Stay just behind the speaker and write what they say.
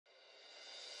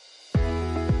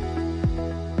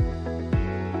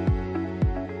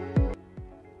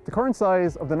The current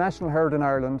size of the national herd in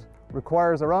Ireland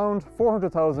requires around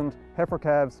 400,000 heifer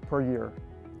calves per year.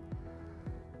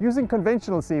 Using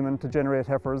conventional semen to generate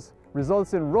heifers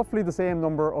results in roughly the same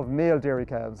number of male dairy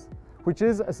calves, which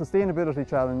is a sustainability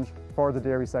challenge for the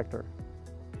dairy sector.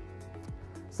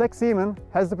 Sex semen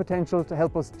has the potential to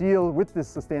help us deal with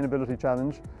this sustainability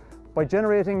challenge by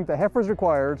generating the heifers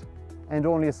required and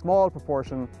only a small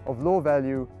proportion of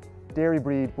low-value dairy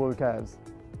breed bull calves.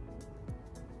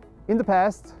 In the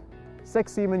past,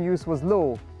 sex semen use was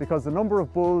low because the number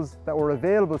of bulls that were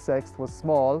available sexed was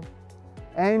small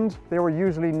and they were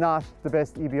usually not the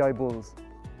best EBI bulls.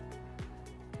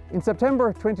 In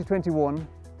September 2021,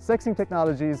 Sexing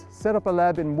Technologies set up a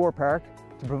lab in Moore Park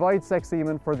to provide sex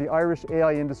semen for the Irish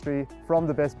AI industry from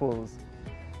the best bulls.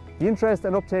 The interest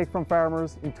and uptake from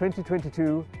farmers in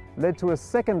 2022 led to a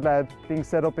second lab being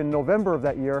set up in November of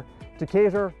that year to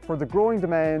cater for the growing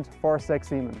demand for sex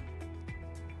semen.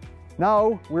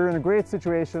 Now we're in a great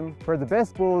situation where the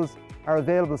best bulls are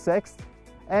available sexed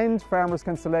and farmers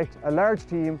can select a large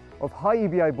team of high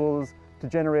EBI bulls to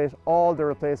generate all their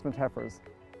replacement heifers.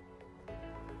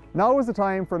 Now is the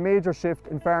time for a major shift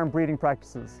in farm breeding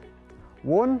practices.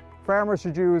 One, farmers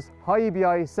should use high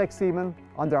EBI sex semen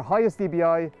on their highest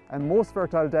EBI and most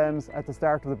fertile dams at the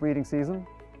start of the breeding season.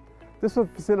 This will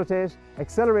facilitate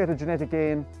accelerated genetic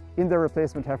gain in their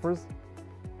replacement heifers.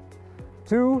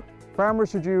 Two,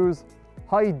 farmers should use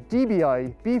high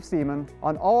DBI beef semen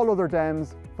on all other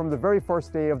dams from the very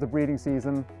first day of the breeding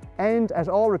season and at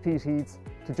all repeat heats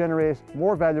to generate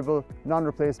more valuable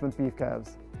non-replacement beef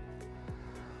calves.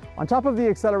 On top of the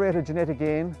accelerated genetic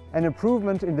gain and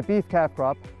improvement in the beef calf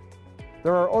crop,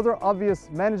 there are other obvious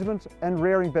management and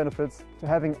rearing benefits to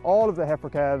having all of the heifer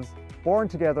calves born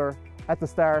together at the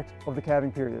start of the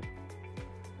calving period.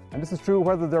 And this is true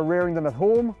whether they're rearing them at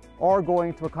home or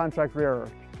going to a contract rearer,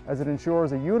 as it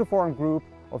ensures a uniform group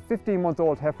of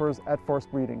 15-month-old heifers at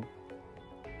first breeding.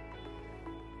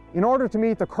 In order to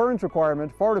meet the current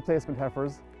requirement for replacement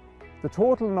heifers, the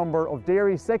total number of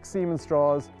dairy sex semen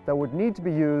straws that would need to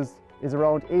be used is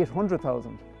around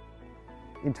 800,000.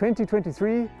 In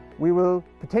 2023, we will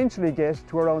potentially get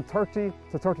to around 30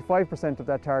 to 35% of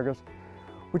that target,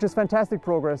 which is fantastic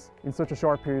progress in such a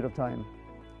short period of time.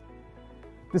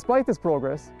 Despite this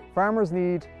progress, farmers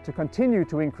need to continue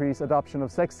to increase adoption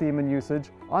of sex semen usage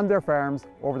on their farms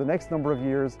over the next number of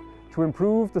years to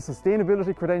improve the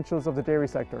sustainability credentials of the dairy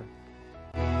sector.